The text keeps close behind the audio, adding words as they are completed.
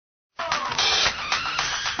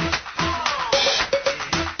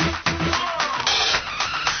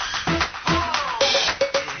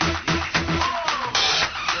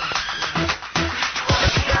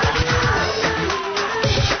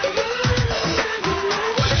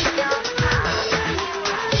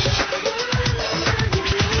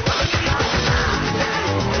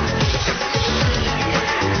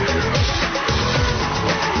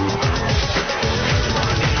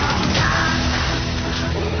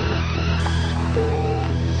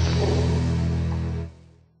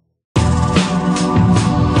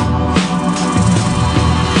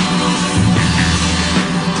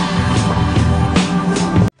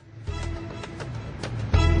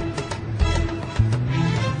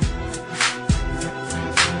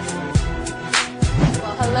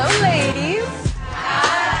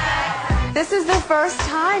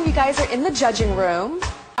time, you guys are in the judging room.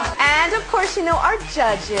 And of course, you know our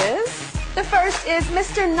judges. The first is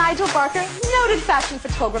Mr. Nigel Barker, noted fashion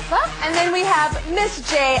photographer. And then we have Miss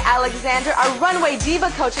J. Alexander, our runway diva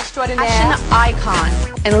coach extraordinaire. Fashion icon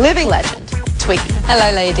and living legend, Twiggy.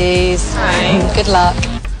 Hello, ladies. Hi. Good luck.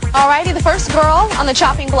 Alrighty, the first girl on the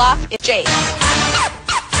chopping block is Jade.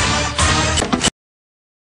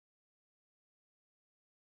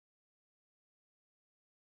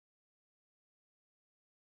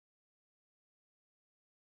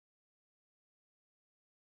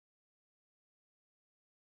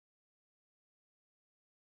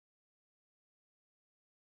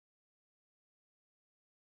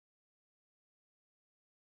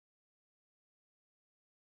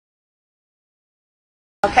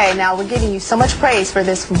 Okay, now we're giving you so much praise for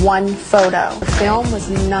this one photo. The film was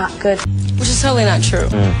not good. Which is totally not true.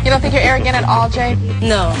 You don't think you're arrogant at all, Jade?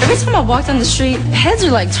 No. Every time I walk down the street, heads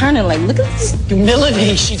are like turning, like, look at this.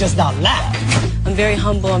 Humility, she does not lack. I'm very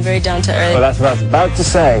humble, I'm very down to earth. Well, that's what I was about to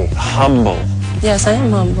say. Humble. Yes, I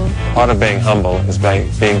am humble. Part of being humble is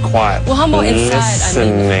being quiet. Well, humble inside,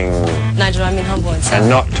 listening. Nigel, I mean humble inside. And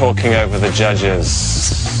not talking over the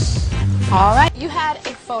judges. All right, you had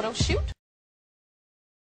a photo shoot.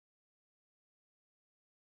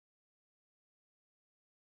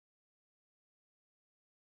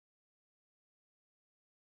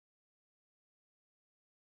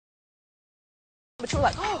 But you were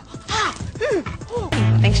like,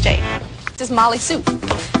 Thanks, Jade. This is Mollie Sue.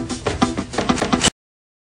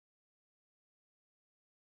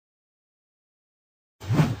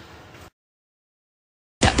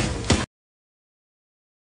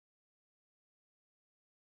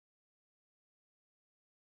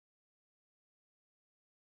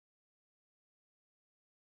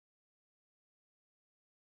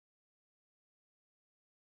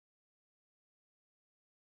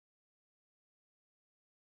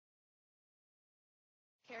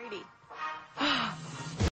 Caridee.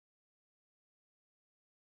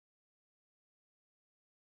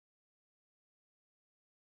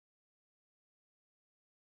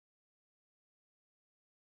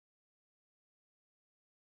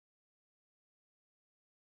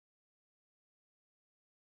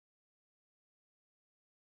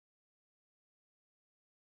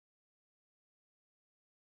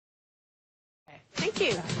 Thank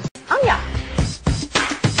you. Anya.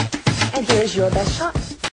 And here's your best shot.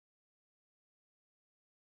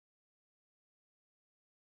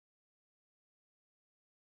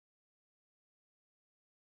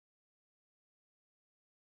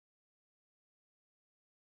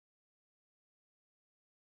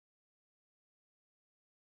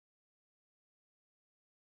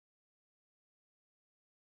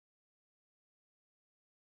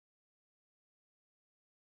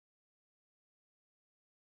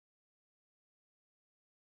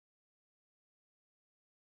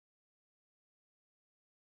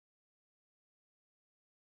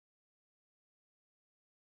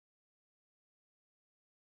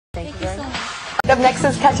 Thank you very much. Up next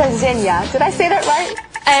is Katarzyna. Did I say that right?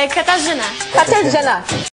 Katarzyna.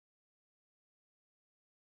 Katarzyna.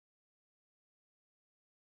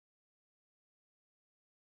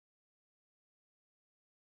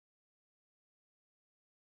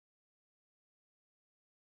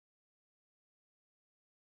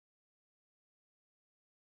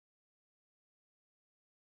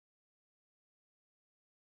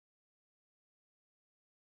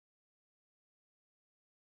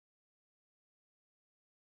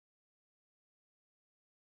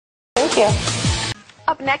 Thank you.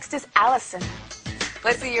 Up next is Allison.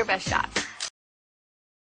 Let's see your best shot.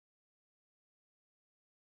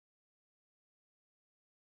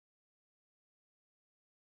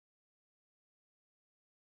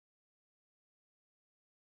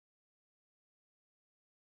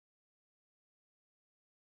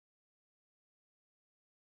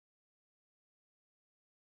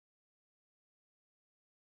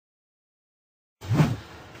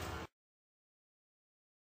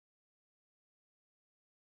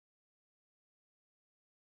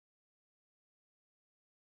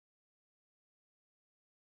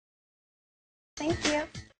 Thank you.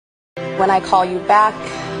 When I call you back,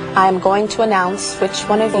 I'm going to announce which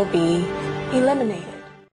one of you will be eliminated.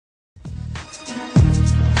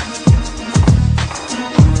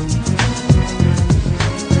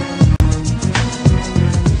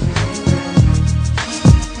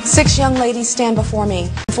 Six young ladies stand before me.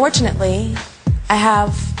 Unfortunately, I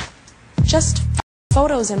have just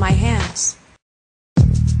photos in my hands.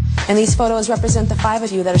 And these photos represent the 5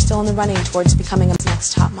 of you that are still in the running towards becoming a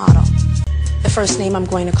next top model. The first name I'm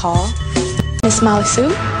going to call, Miss Mollie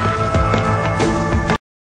Sue.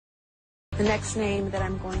 The next name that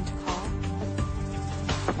I'm going to call,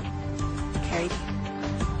 Caridee.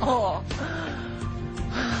 Oh.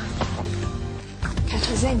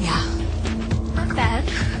 Katarzyna. Not bad.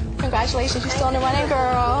 Congratulations, you're still in the running,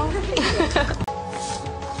 girl.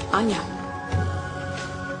 Anya.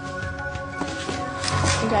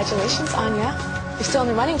 Congratulations, Anya. You're still in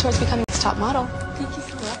the running towards becoming this top model. Thank you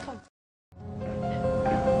so much.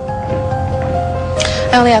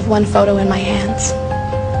 I only have one photo in my hands.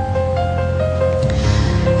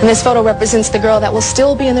 And this photo represents the girl that will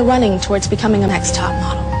still be in the running towards becoming a next top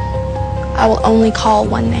model. I will only call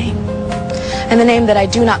one name. And the name that I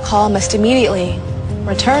do not call must immediately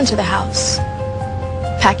return to the house,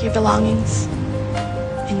 pack your belongings,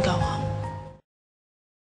 and go home.